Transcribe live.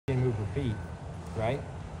feet, right?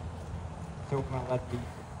 So we're gonna let her be.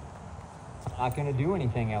 I'm not gonna do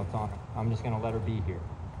anything else on her. I'm just gonna let her be here.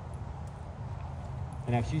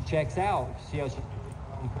 And if she checks out, see how she's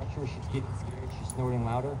getting pressure, she's getting scared, she's snorting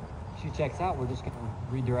louder. If she checks out, we're just gonna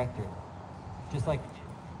redirect her. Just like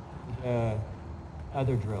the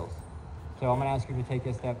other drills. So I'm gonna ask her to take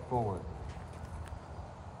a step forward.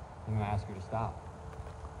 I'm gonna ask her to stop.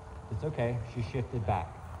 It's okay, she shifted back.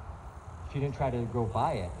 She didn't try to go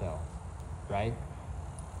by it though, right?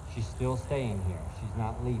 She's still staying here. She's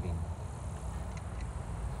not leaving.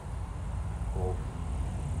 Cool.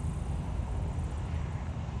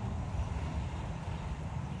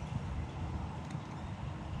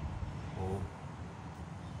 Cool.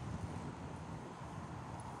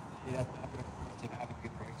 See, that's having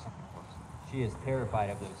good brakes on the horse. She is terrified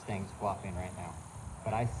of those things flopping right now.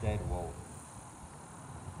 But I said, whoa.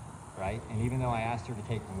 Right? And even though I asked her to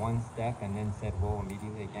take one step and then said, whoa,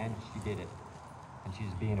 immediately again, she did it. And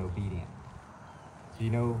she's being obedient.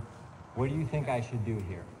 So, what do you think I should do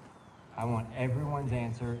here? I want everyone's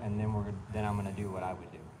answer, and then I'm gonna do what I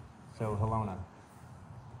would do. So, Helona,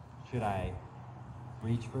 should I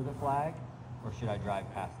reach for the flag, or should I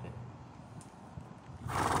drive past it?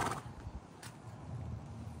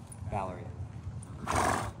 Valerie.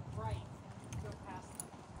 Right. Go past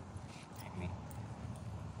them. Me.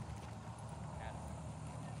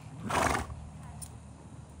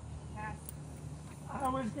 I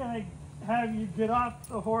was going to have you get off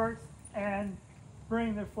the horse and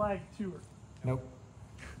bring the flag to her. Nope.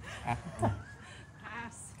 Pass.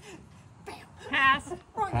 Bam. Pass.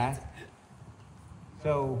 Pass.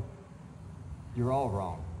 So, you're all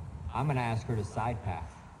wrong. I'm gonna ask her to side pass.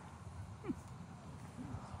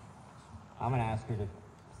 I'm gonna ask her to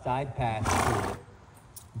side pass to it,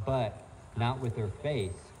 but not with her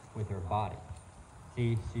face, with her body.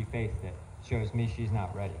 See, she faced it. Shows me she's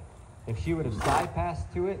not ready. If she would have side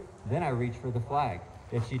passed to it, then I reach for the flag.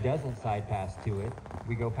 If she doesn't side pass to it,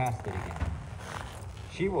 we go past it again.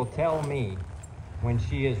 She will tell me when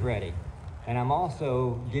she is ready. And I'm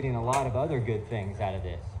also getting a lot of other good things out of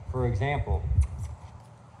this. For example,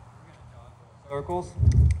 circles,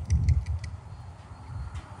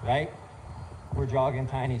 right? We're jogging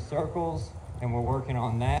tiny circles and we're working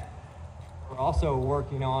on that. We're also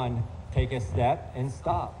working on take a step and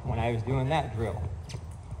stop when I was doing that drill.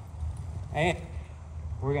 And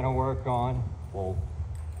we're gonna work on, whoa.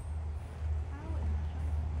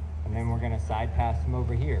 And then we're gonna side pass them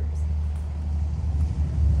over here.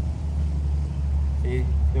 See,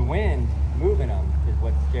 the wind moving them is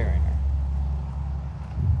what's scaring her.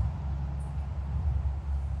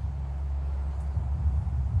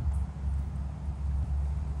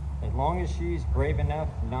 As long as she's brave enough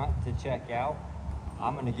not to check out,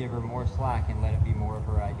 I'm gonna give her more slack and let it be more of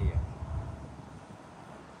her idea.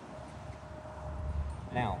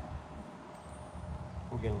 Now,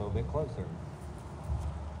 we'll get a little bit closer.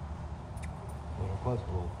 A little closer.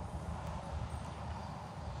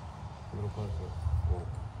 A little closer. Whoa.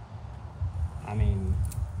 I mean,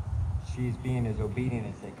 she's being as obedient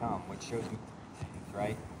as they come, which shows me two things,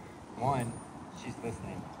 right? One, she's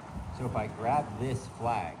listening. So if I grab this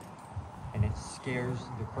flag and it scares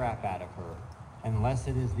the crap out of her, unless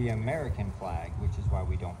it is the American flag, which is why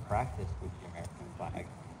we don't practice with the American flag,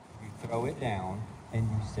 you throw it down and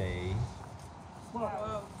you say,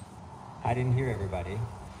 Whoa. I didn't hear everybody.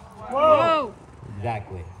 Whoa.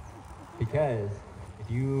 Exactly. Because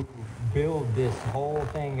if you build this whole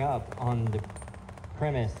thing up on the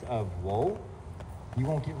premise of whoa, you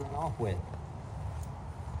won't get run off with.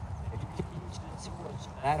 If you teach this horse,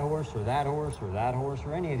 that horse, or that horse, or that horse,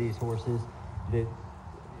 or any of these horses, that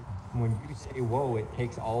when you say whoa, it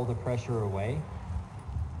takes all the pressure away.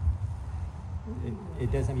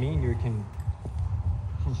 It doesn't mean you're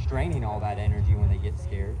constraining all that energy when they get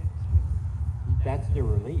scared. That's the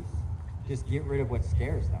release. Just get rid of what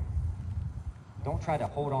scares them. Don't try to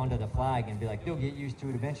hold on to the flag and be like, they'll get used to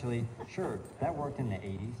it eventually. Sure, that worked in the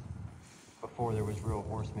 80s, before there was real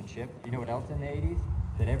horsemanship. You know what else in the 80s?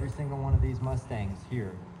 That every single one of these Mustangs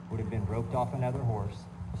here would have been roped off another horse,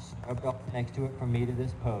 shoved up next to it from me to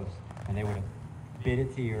this post, and they would have bit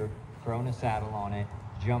its ear, thrown a saddle on it,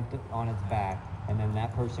 jumped on its back, and then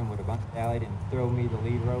that person would have untallied and thrown me the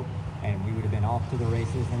lead rope, and we would have been off to the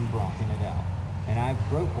races and bronking it out. And I've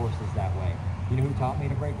broke horses that way. You know who taught me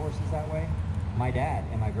to break horses that way? My dad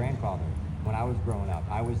and my grandfather. When I was growing up,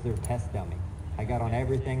 I was their test dummy. I got on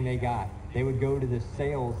everything they got. They would go to the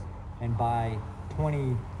sales and buy 20,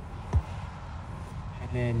 and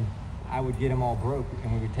then I would get them all broke,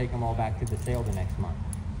 and we would take them all back to the sale the next month.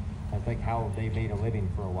 That's like how they made a living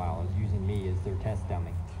for a while, is using me as their test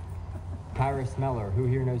dummy. Kyra Smeller, who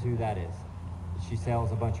here knows who that is? She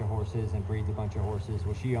sells a bunch of horses and breeds a bunch of horses.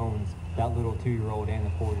 Well, she owns that little 2-year-old and the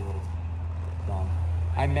 4-year-old.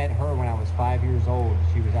 I met her when I was 5 years old.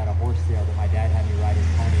 She was at a horse sale that my dad had me ride his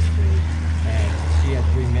ponies through. And she had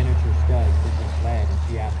 3 miniature studs that just led, and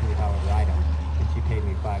she asked me if I would ride them. And she paid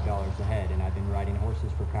me $5 a head, and I've been riding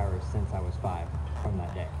horses for Kyra since I was 5 from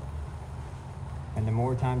that day. And the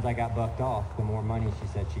more times I got bucked off, the more money she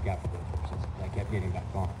said she got for those horses. I kept getting back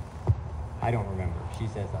on. I don't remember. She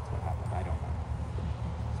says that's what happened. I don't know.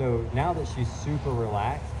 So now that she's super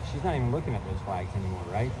relaxed, she's not even looking at those flags anymore,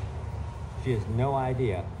 right? She has no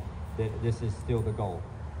idea that this is still the goal.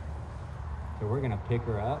 So we're gonna pick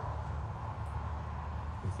her up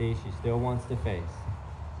and see she still wants to face.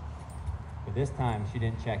 But this time she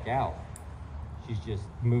didn't check out. She's just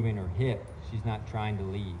moving her hip. She's not trying to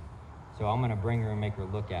leave. So I'm gonna bring her and make her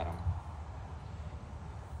look at them.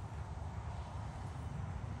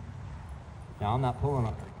 Now I'm not pulling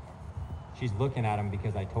on her. She's looking at them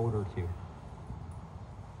because I told her to.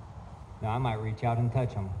 Now I might reach out and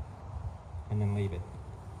touch them and then leave it.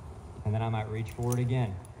 And then I might reach for it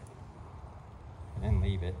again and then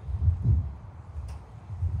leave it.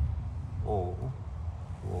 Whoa,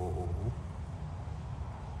 whoa.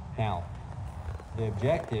 Now, the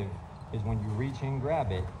objective is when you reach and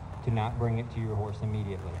grab it, to not bring it to your horse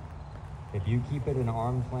immediately. If you keep it an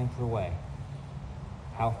arm's length away,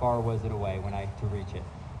 how far was it away to reach it?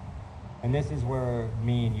 And this is where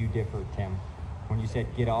me and you differ, Tim. When you said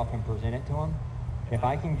get off and present it to him, if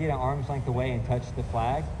I can get an arm's length away and touch the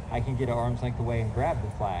flag, I can get an arm's length away and grab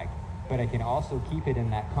the flag. But I can also keep it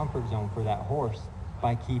in that comfort zone for that horse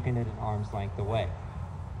by keeping it an arm's length away.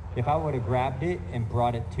 If I would have grabbed it and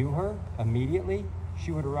brought it to her immediately,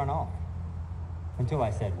 she would have run off. Until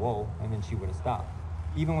I said, whoa, and then she would have stopped.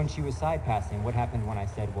 Even when she was side passing, what happened when I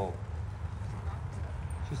said, whoa?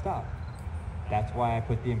 She stopped. That's why I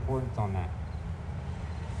put the importance on that.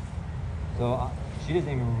 So she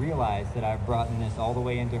doesn't even realize that I've brought this all the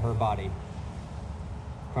way into her body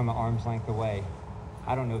from an arm's length away.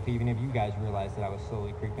 I don't know if even if you guys realized that I was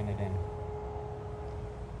slowly creeping it in.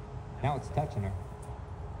 Now it's touching her.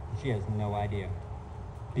 She has no idea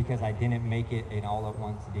because I didn't make it an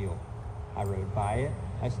all-at-once deal. I rode by it,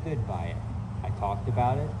 I stood by it, I talked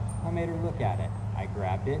about it, I made her look at it, I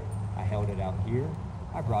grabbed it, I held it out here,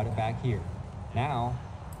 I brought it back here. Now,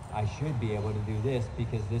 I should be able to do this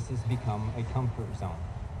because this has become a comfort zone,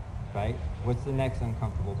 right? What's the next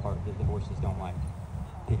uncomfortable part that the horses don't like?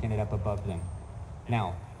 Picking it up above them.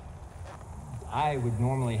 Now, I would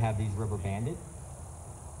normally have these rubber banded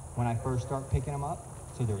when I first start picking them up,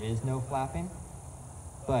 so there is no flapping,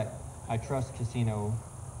 but I trust Casino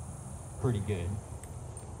pretty good.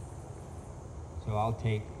 So I'll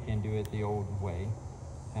take and do it the old way,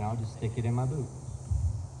 and I'll just stick it in my boot,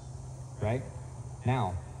 right?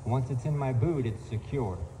 Now, once it's in my boot, it's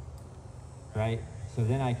secure, right? So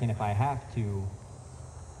then I can, if I have to,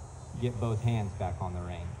 get both hands back on the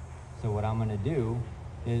rein. So what I'm gonna do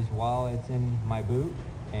is while it's in my boot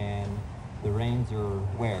and the reins are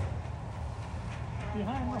where?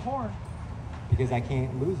 Behind the horn. Because I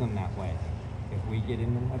can't lose them that way. If we get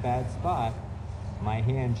in a bad spot, my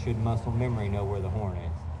hand should muscle memory know where the horn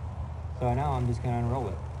is. So now I'm just gonna unroll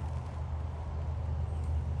it.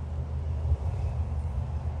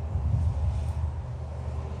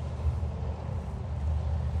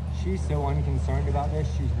 She's so unconcerned about this,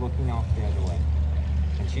 she's looking off the other way.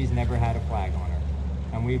 And she's never had a flag on her.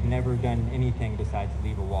 And we've never done anything besides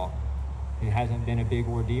leave a walk. It hasn't been a big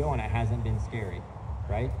ordeal and it hasn't been scary,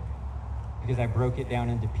 right? Because I broke it down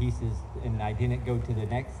into pieces and I didn't go to the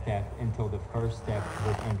next step until the first step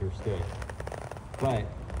was understood. But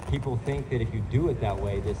people think that if you do it that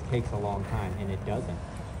way, this takes a long time, and it doesn't.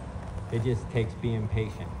 It just takes being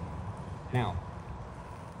patient. Now,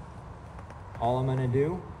 all I'm gonna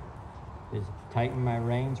do is tighten my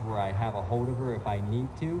reins where I have a hold of her if I need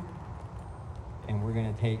to, and we're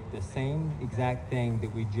gonna take the same exact thing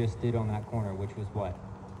that we just did on that corner, which was what?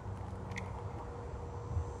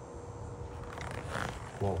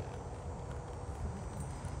 Whoa.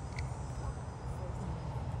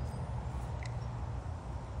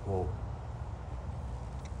 Whoa.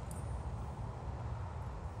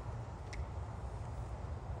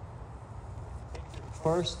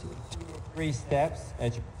 First 3 steps,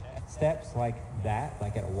 steps like that,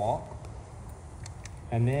 like at a walk.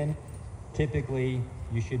 And then typically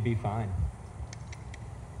you should be fine.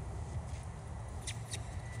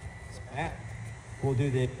 We'll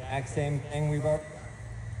do the exact same thing we've already done.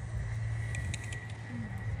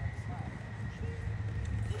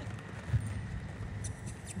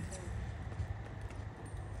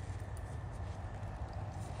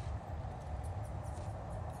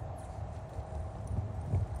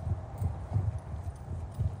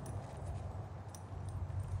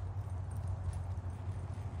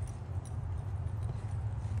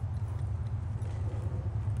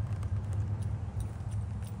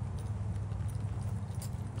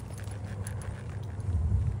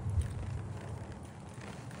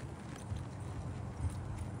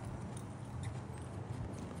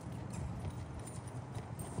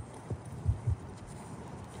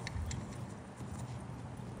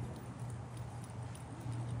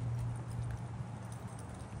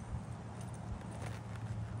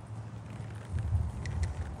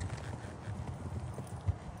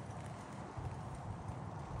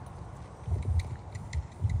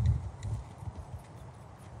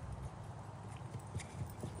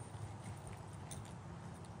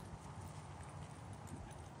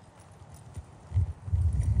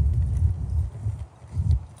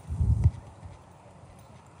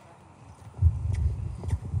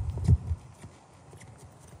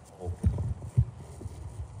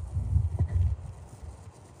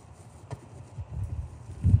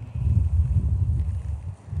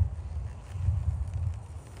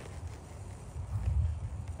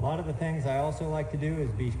 of the things I also like to do is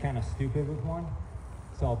be kind of stupid with one.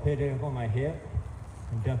 So I'll put it up on my hip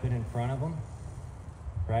and dump it in front of them,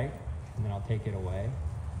 right? And then I'll take it away,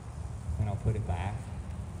 and I'll put it back,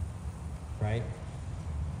 right?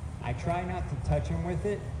 I try not to touch them with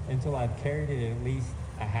it until I've carried it at least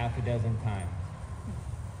a half a dozen times.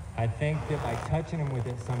 I think that by touching them with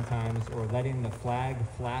it sometimes, or letting the flag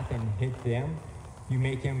flap and hit them, you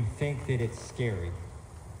make them think that it's scary.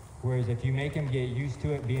 Whereas if you make them get used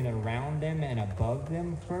to it being around them and above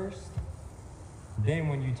them first, then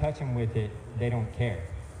when you touch them with it, they don't care.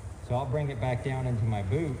 So I'll bring it back down into my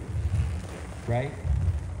boot, right?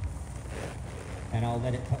 And I'll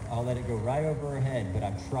let it go right over her head, but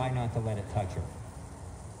I try not to let it touch her,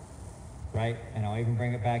 right? And I'll even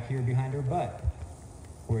bring it back here behind her butt,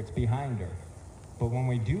 where it's behind her. But when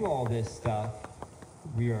we do all this stuff,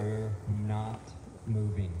 we are not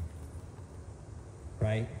moving,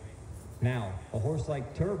 right? Now, a horse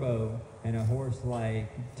like Turbo and a horse like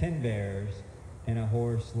Tin Bears and a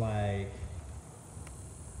horse like,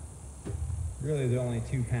 really the only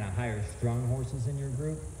two kind of higher strung horses in your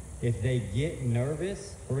group, if they get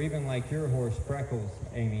nervous, or even like your horse Freckles,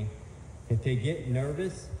 Amy, if they get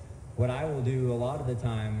nervous, what I will do a lot of the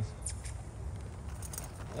times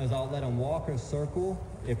is I'll let them walk a circle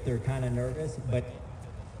if they're kind of nervous, but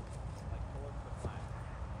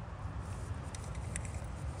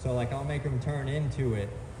so like I'll make them turn into it,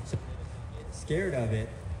 so if they get scared of it,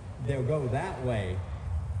 they'll go that way,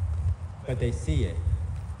 but they see it.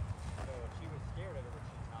 So if she was scared of it, which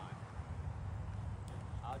she's not,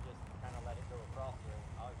 I'll just kind of let it go across her,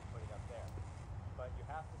 and I'll just put it up there. But you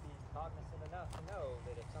have to be cognizant enough to know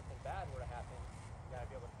that if something bad were to happen, you gotta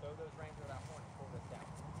be able to throw those reins or that horn and pull this down.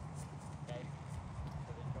 Okay? So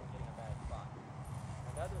that you don't get in a bad spot.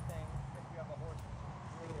 Another thing, if you have a horse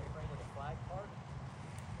that's really afraid of the flag part,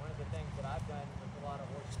 one of the things that I've done with a lot of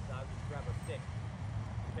horses, I would just grab a stick,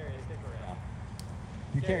 carry a stick around.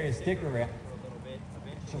 You carry a stick around for a little bit.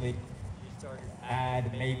 Eventually, you start to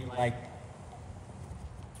add maybe like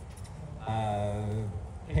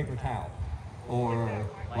paper towel, or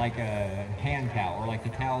like a hand towel, or like the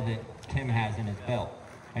towel that Tim has in his belt,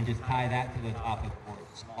 and just tie that to the top of the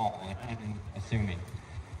horse, small, and unassuming,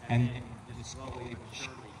 and just slowly but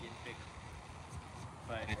surely get bigger.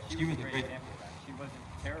 But she was a great example of that. She wasn't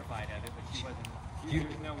terrified of it, but she wasn't. There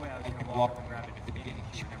was no way I was going to walk and grab it at the beginning.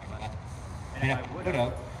 She would never let it. And if I would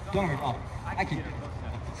have, don't get me wrong, I could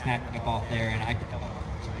snap it off there, and I could tell her,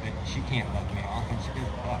 but she can't let me off, and she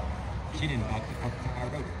didn't buck. She didn't buck the first time I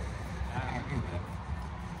rode her. I remember that.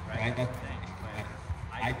 Right? That's the thing.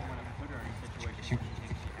 I didn't want to put her in a situation where she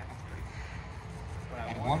thinks she has to. What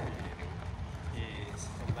I want her to do is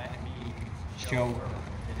to let me show her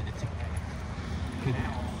that it's okay. Because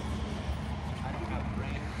now, I don't have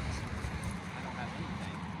reins, I don't have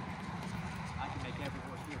anything. I can make every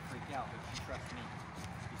horse here freak out, but she trusts me.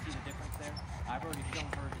 You see the difference there? I've already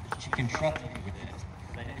shown her that she can trust me with this.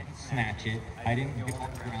 I didn't snatch it, I didn't go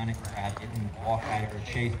around and grab it and walk at her or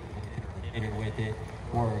chase her with it or hit her with it.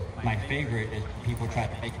 Or my favorite is when people try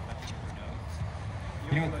to make it touch your nose.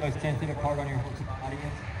 You know what the most sensitive part on your horse's body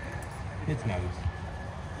is? Its nose.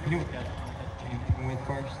 You know what that's touching with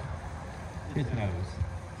first? Its nose.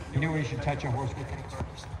 You know where you should touch a horse with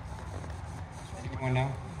first? Anyone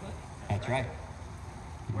know? That's right.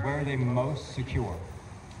 Where are they most secure?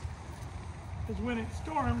 Because when it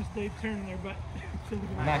storms, they turn their butt to the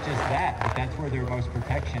ground. Not just that, but that's where their most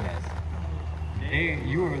protection is.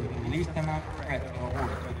 You are the least amount of threat to a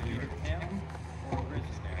horse, whether you're him or a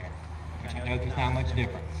grizzly bear. Which I know there's not much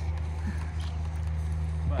difference.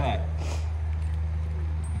 But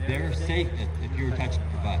they're safest if you're touching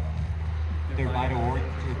their butt. Their vital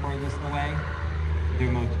organs are furthest away.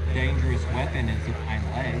 Their most dangerous weapon is their hind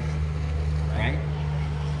legs, right?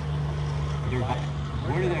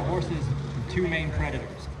 What are the horse's two main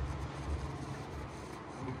predators?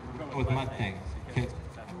 With Mustangs.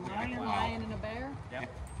 A lion and a bear? Yep.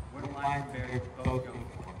 What do lions and bears both go for?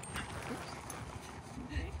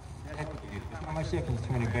 There's not much difference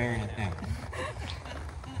between a bear and a thing.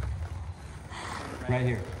 Right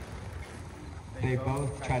here. They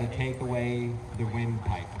both try to take away the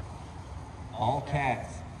windpipe. All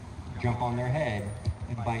cats jump on their head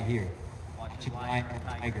and bite here. Watch a lion or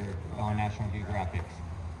tiger on National Geographic.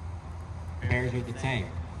 Bears are the same.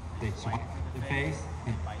 They swipe the face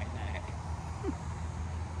and bite the neck.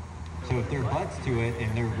 So if they're butts to it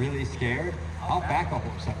and they're really scared, I'll back a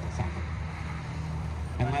horse up to something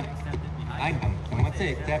and let them accept it behind them. And once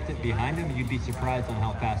they accept it behind them, you'd be surprised on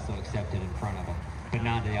how fast they'll accept it in front of them, but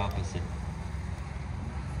not the opposite.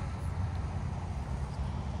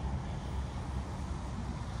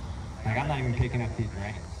 Like, I'm not even picking up these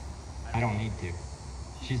reins. I don't need to.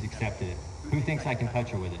 She's accepted it. Who thinks I can touch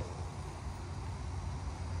her with it?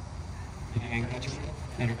 You think I can touch her with it?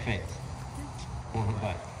 In her face. Or her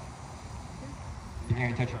butt. You think I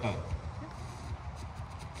can touch her both?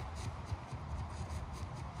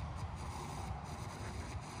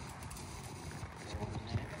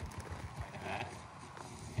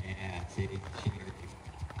 Yeah, see, she heard you.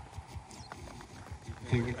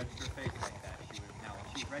 If you touched her face like that, she would, now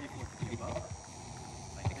if she's ready for it to be above her,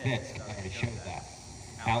 like This already shows that.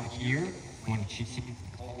 Out here, when she sees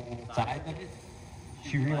the whole side of it,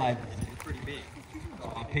 she realizes it's pretty big.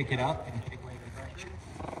 so I'll pick it up and take away the pressure.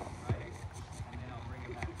 Right? And then I'll bring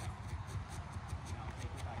it back down. And I'll take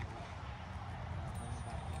it back away. And I'll bring it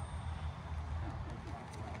back down. And I'll take it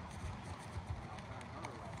back away.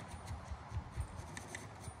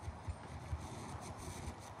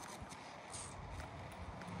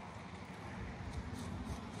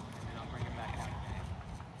 And I'll turn her away. And then I'll bring it back down again.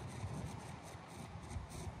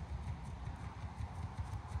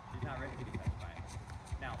 She's not ready to be touched by it.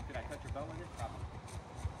 Now, could I touch her butt with it? Probably.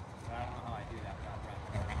 But I don't know how I do that without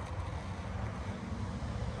wrapping her around.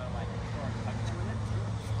 But like, as far as touching her with it,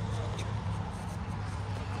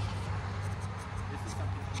 this is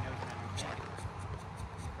something she knows and understands.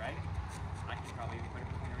 Right? I can probably even put it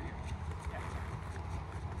between her ears. Yeah.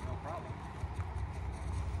 No problem.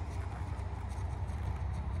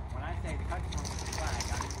 When I say touch her with the flag,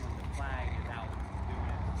 I mean when the flag is out doing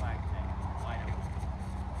it, the flag thing, wide open.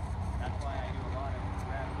 That's why I do a lot of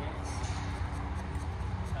grab kicks.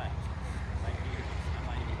 Touch. Like here. I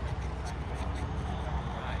might even touch the side of it.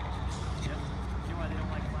 Right. Just, you know why they don't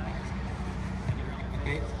like flags? They get around their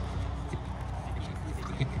face. And you can see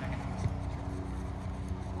they get back.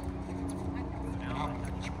 Now I'm gonna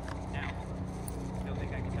touch it. Now. Still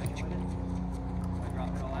think I can touch it with it? Do I drop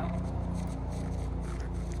it all out?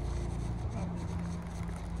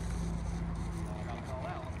 I'll drop it all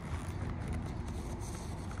out.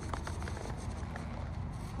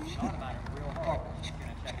 Thought about it real hard. She's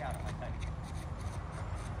gonna check out if I touch it.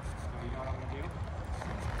 So you know what I'm gonna do?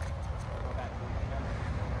 I'll go back to the camera.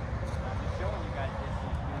 I'm just showing you guys this is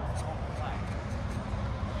doing this whole flag.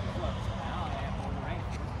 Look, now I have more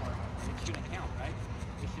range for this part. And it shouldn't count, right?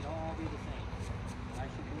 It should all be the same. I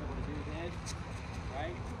should be able to do this,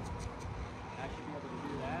 right? I should be able to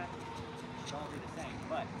do that. It should all be the same.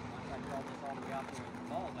 But once I draw this all the way out there and the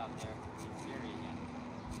ball's out there, it's scary again.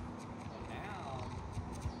 So now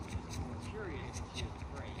more curious and she is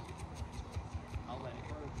afraid. I'll let it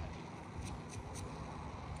grow touch it.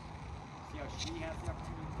 See how she has the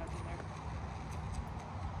opportunity to touch it there?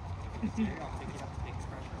 If it's scary, I'll pick it up and take the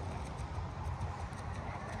pressure away.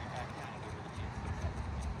 I'll bring it back down and give her the chance to accept it.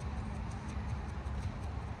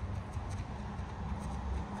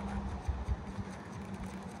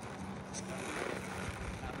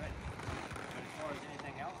 Not ready. But as far as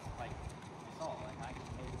anything else, like you saw, like I can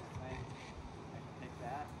take this thing, I can take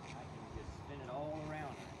that, I can just spin it all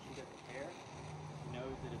around her. She doesn't care. She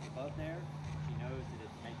knows that it's above there. She knows that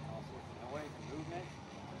it's making all sorts of noise and movement.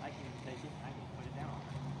 I can even take it and I can put it down on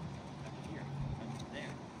her. Touch it here, touch it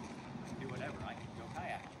there. I can do whatever. I can go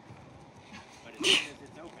kayaking. But as soon as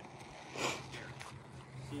it's open, it's scary.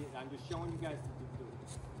 See, I'm just showing you guys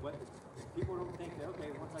what people don't think that, okay,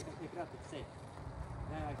 once I can pick it up, it's safe.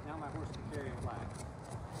 Now my horse can carry a flag.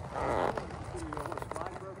 Consider your horse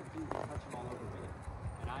flag broken, so you can touch him all over with it.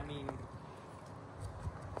 And I mean,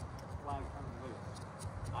 flag coming loose.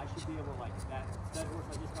 I should be able, like, that stud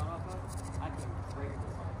horse I just got off of, I can break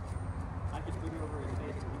this off. I can put it over his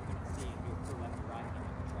face and he can see and go to left or right, and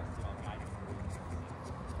I can trust it, I'll guide him through it.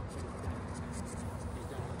 He's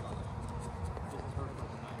done his job. This is her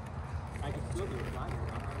first time. I can still do a flag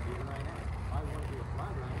run, I'm going to do it right now. If I want to do a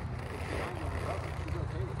flag run, it's behind on the above, she's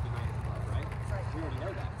okay with behind the above, right? We already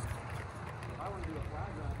know that. If I want to do a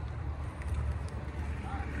flag run,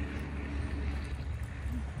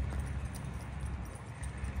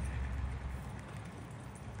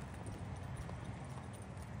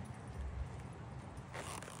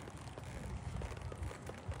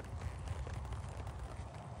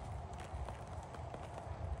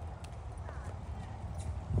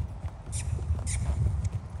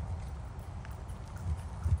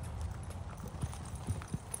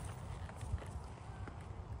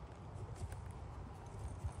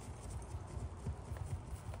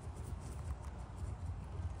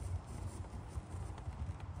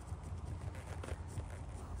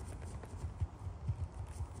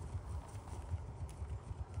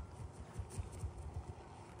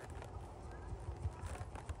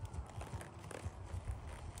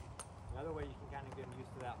 another way you can kind of get them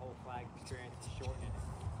used to that whole flag experience is shortening it.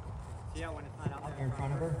 See how when it's not out there In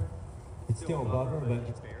front of her, it's still above her, but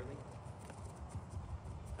just barely.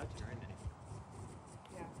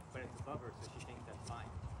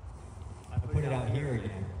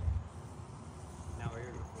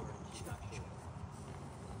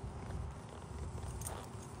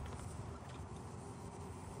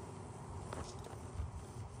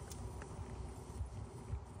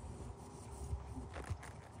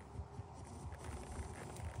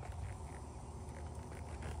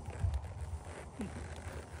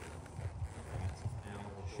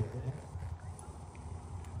 Sure.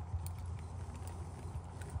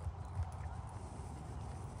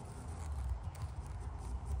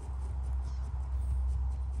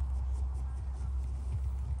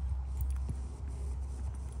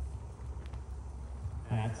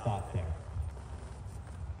 And I'd stop there.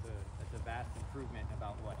 That's a vast improvement in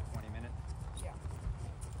about what, 20 minutes? Yeah.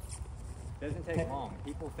 Doesn't take long.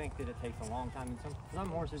 People think that it takes a long time, and some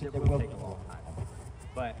horses it will take a long time.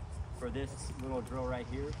 But for this little drill right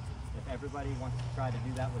here, if everybody wants to try to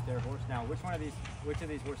do that with their horse, now which of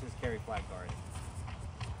these horses carry flag guard?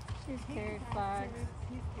 He's carried flags.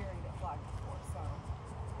 He's carried a flag before, so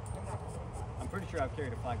I'm not worried about it. I'm pretty sure I've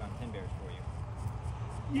carried a flag on 10 bears for you.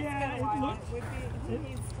 Yeah, Why it not? looked, He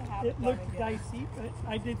needs to have it fun looked again. dicey, but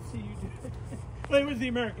I did see you do it. Well, it was the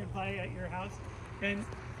American flag at your house, and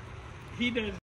he does